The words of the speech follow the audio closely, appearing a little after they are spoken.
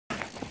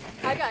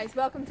Hi guys,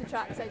 welcome to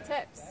Trackside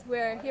Tips.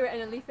 We're here at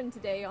Innerleithen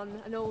today on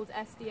an old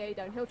SDA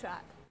downhill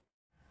track.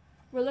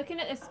 We're looking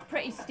at this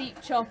pretty steep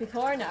choppy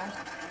corner.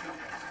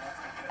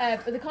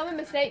 But the common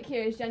mistake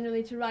here is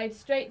generally to ride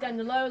straight down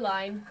the low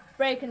line,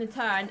 brake in the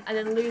turn and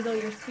then lose all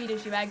your speed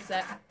as you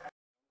exit.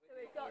 So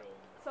we've got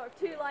sort of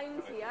two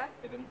lines here.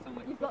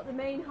 You've got the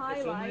main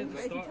high line,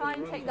 but if you try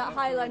and take that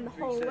high line the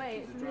whole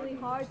way, it's really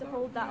hard to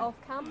hold that off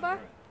camber.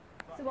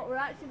 So what we're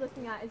actually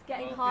looking at is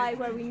getting high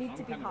where we need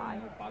to be high.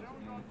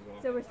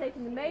 So we're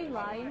taking the main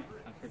line,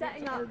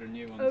 setting up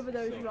over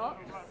those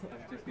rocks,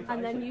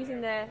 and then using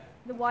the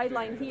wide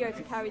line here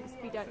to carry the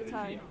speed out the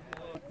turn.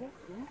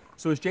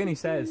 So as Jenny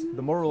says,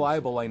 the more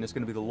reliable line is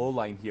going to be the low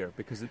line here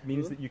because it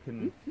means that you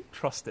can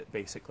trust it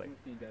basically.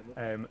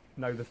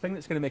 Now the thing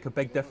that's going to make a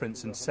big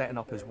difference in setting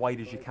up as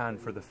wide as you can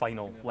for the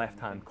final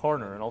left-hand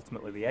corner and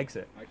ultimately the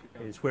exit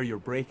is where you're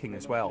braking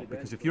as well,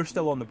 because if you're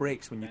still on the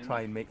brakes when you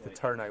try and make the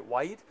turn out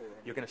wide,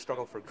 you're going to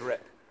struggle for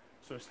grip.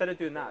 So instead of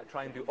doing that,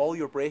 try and do all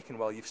your braking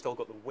while you've still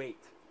got the weight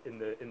in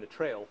the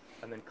trail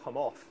and then come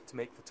off to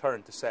make the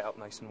turn to set up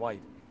nice and wide.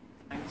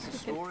 It's a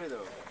story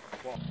though.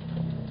 What?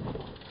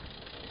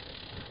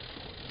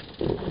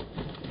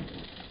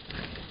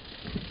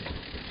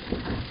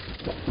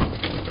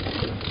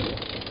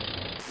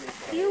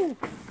 Ew!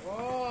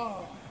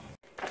 Oh.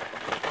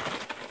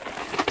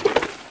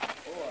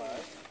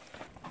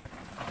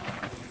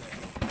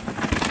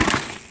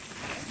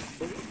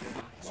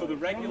 So the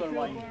regular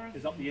line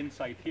is up the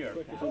inside here.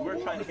 What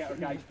we're trying to get our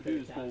guys to do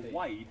is go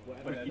wide,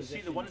 but if you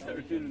see the ones that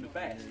are doing the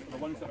best are the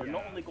ones that are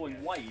not only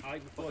going wide,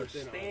 but they're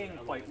staying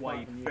quite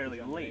wide fairly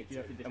late.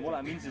 And what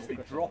that means is they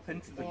drop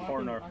into the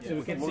corner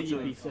with loads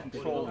of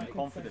control and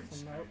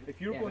confidence. If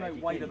you're going out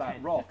wide of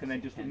that rock and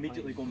then just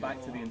immediately going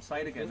back to the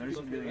inside again, there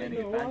isn't really any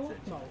advantage.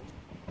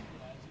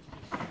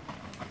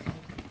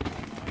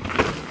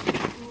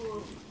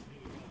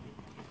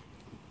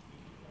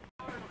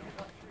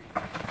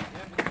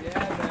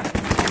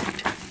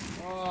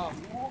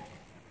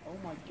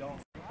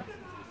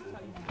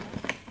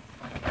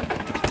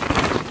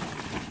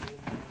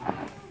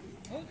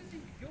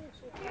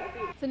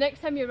 So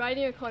next time you're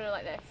riding a corner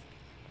like this,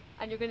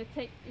 and you're going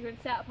to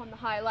set up on the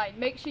high line,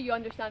 make sure you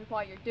understand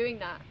why you're doing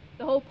that.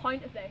 The whole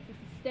point of this is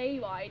to stay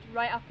wide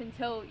right up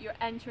until you're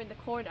entering the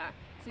corner,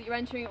 so that you're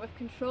entering it with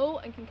control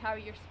and can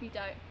carry your speed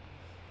out.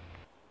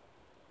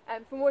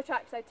 For more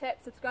Trackside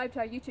tips, subscribe to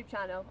our YouTube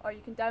channel, or you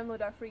can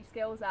download our free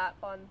skills app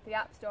on the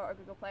App Store or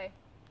Google Play.